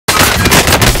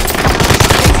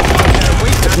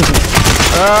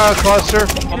Cluster.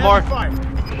 One more.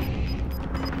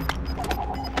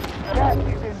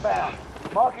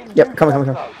 Yep,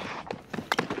 coming.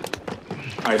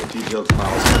 I have detailed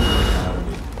files.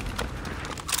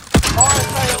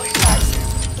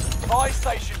 Fire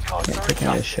station codes Can't are pick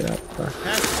any of this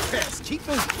adjusted. shit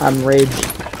up. I'm raged.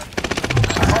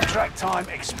 Contract time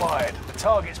expired. The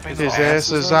target's been His lost.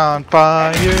 ass is on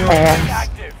fire.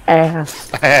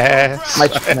 Ass. Ass. My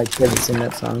kid sing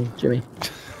that song, Jimmy.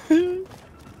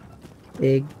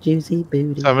 Big juicy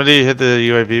booty. Somebody hit the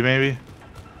UAV maybe?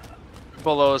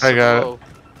 Below us. I got below.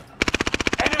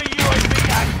 Enemy UAV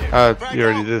active. You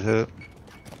already did hit it.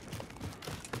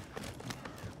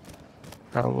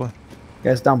 Probably.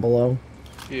 Guys down below.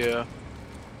 Yeah.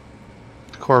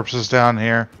 Corpse is down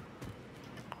here.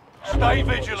 Stay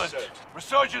vigilant.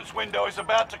 Resurgence window is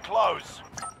about to close.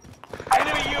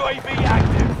 Enemy UAV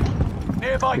active.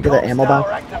 Nearby Look at that ammo tower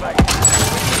box. activated.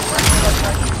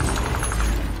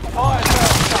 Fire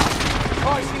sales done.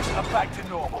 Prices are back to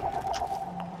normal.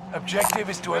 Objective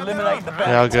is to eliminate the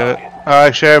bounty Yeah, I'll get it. target. Oh,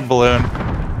 actually I have a balloon.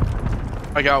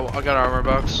 I got armor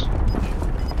box.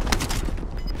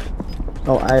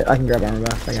 Oh, I can grab armor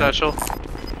box. I got it. Satchel.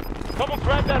 Someone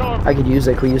grab that arm. I could use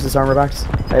it. Can we use this armor box?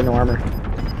 I have no armor.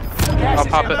 I'll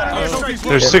pop it.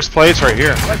 There's 6 plates right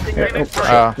here. Here,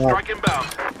 Oh. no. inbound.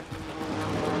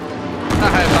 I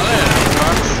had another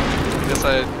box. I guess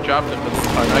I dropped it, but it's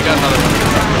fine. I got another one.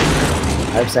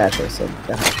 I have satchel, so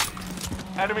yeah.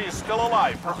 Enemy is still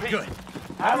alive. Repeat. Good.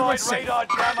 Allied radar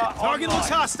jammer Target looks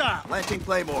online. hostile. Planting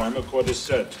Claymore. Primer cord is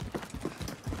set.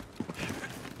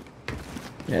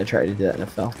 Yeah, I tried to do that and it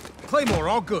fell. Claymore,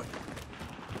 all good.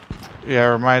 Yeah,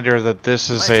 reminder that this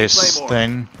is a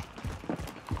thing.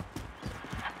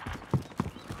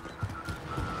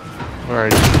 Or I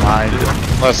just mind,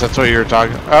 unless that's what you were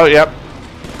talking. Oh, yep.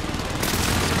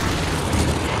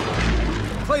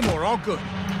 Claymore, all good.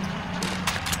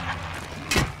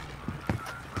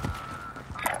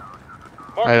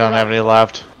 I don't have any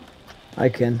left. I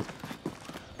can.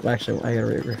 Well, actually, I gotta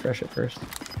refresh it first.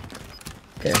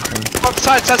 Okay. Oh,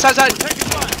 side.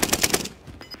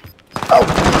 Oh!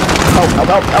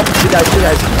 Help! Two guys!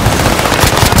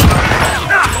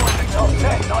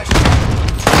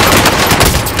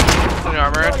 Any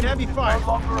armor? Target heavy fire. No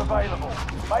longer available.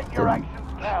 Make your actions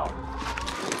count.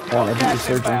 Oh, I beat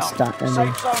resurgence. Stop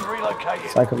ending. Safe zone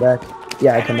relocated. So I come back.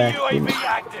 Yeah, I come Enemy back. UAV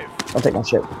active. Don't take my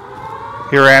shit.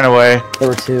 He ran away. There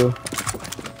were 2.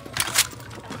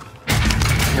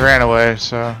 He ran away,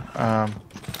 so,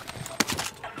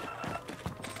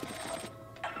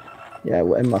 Yeah,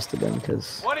 it must have been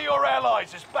because. One of your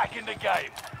allies is back in the game.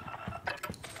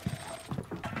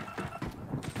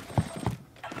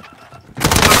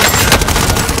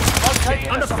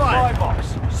 Located a supply box.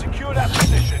 Secure that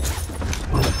position.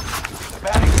 The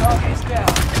bounty target is down.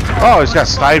 Oh, he's got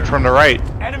sniped from the right.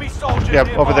 Enemy soldiers Yep,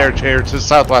 nearby. over there, chair to the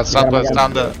southwest, got him.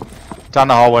 down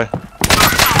the hallway.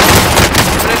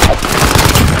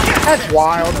 That's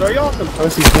wild. Are y'all some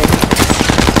pussy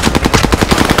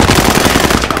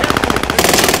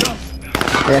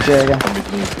Yeah, again.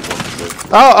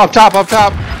 Oh, up top.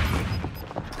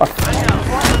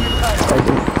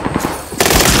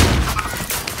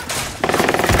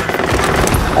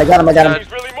 I got him.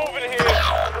 He's really moving here.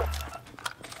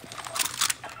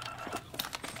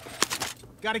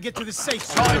 Gotta get to the safe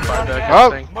zone. Time running back,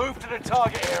 out. Oh. I think. Move to the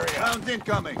target area. Round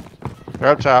incoming. They're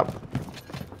up top.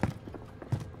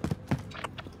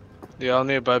 Yeah, I'll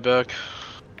need a buyback.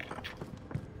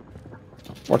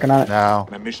 Working on it. No.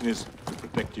 My mission is to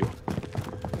protect you.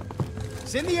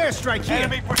 Send the airstrike here.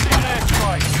 Enemy precision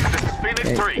airstrike. Phoenix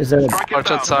Okay, 3. is there a- Strike Watch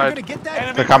inbound. outside. Gonna get that.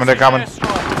 Enemy They're coming. precision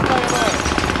airstrike. Stay alert.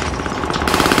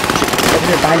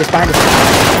 Behind us.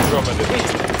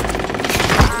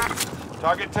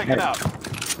 Target taken out.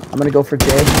 I'm gonna go for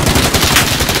Jay.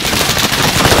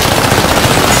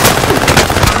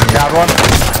 Got one.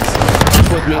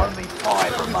 Only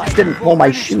 5 remain. Didn't pull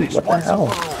my shoot. What the hell?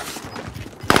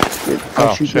 Dude, my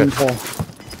Oh, shoot shit. didn't pull.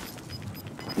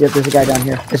 Yep, there's a guy down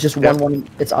here. It's just Yep. one.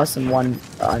 It's us and one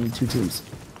on 2 teams.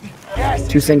 Gas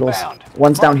 2 is singles. inbound.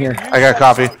 One's down here. I got a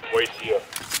copy. Wait here.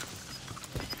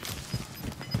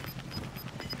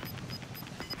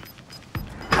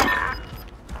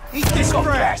 Eat this Got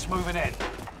crap. gas moving in.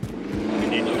 We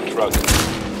need to truck.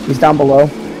 He's down below.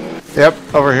 Yep,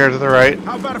 over here to the right.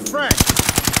 How about a frag?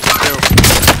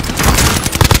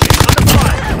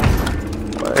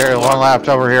 Here, one left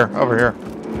over here. Got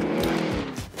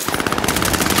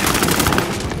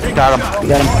him. We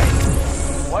got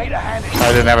him. Way to hand it.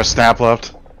 I didn't have a snap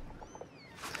left.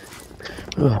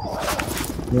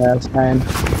 Yeah, it's fine.